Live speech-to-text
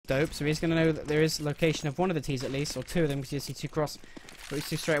dope. So he's going to know that there is a location of one of the T's at least, or two of them, because you see two cross. But you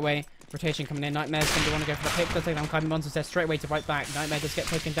see straight away, rotation coming in. Nightmare's going to want to go for the pick. Does take down Climbing Monsters there straight away to right back. Nightmare does get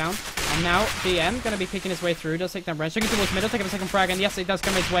taken down. And now DM going to be picking his way through. Does take down Ren. Looking towards middle, take up a second frag, and yes, it does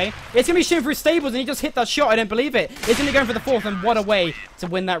come his way. It's going to be shooting through stables, and he just hit that shot. I don't believe it. It's going to be going for the fourth, and what a way to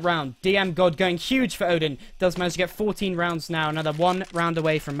win that round. DM God going huge for Odin. Does manage to get 14 rounds now. Another 1 round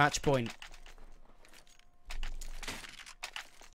away from match point.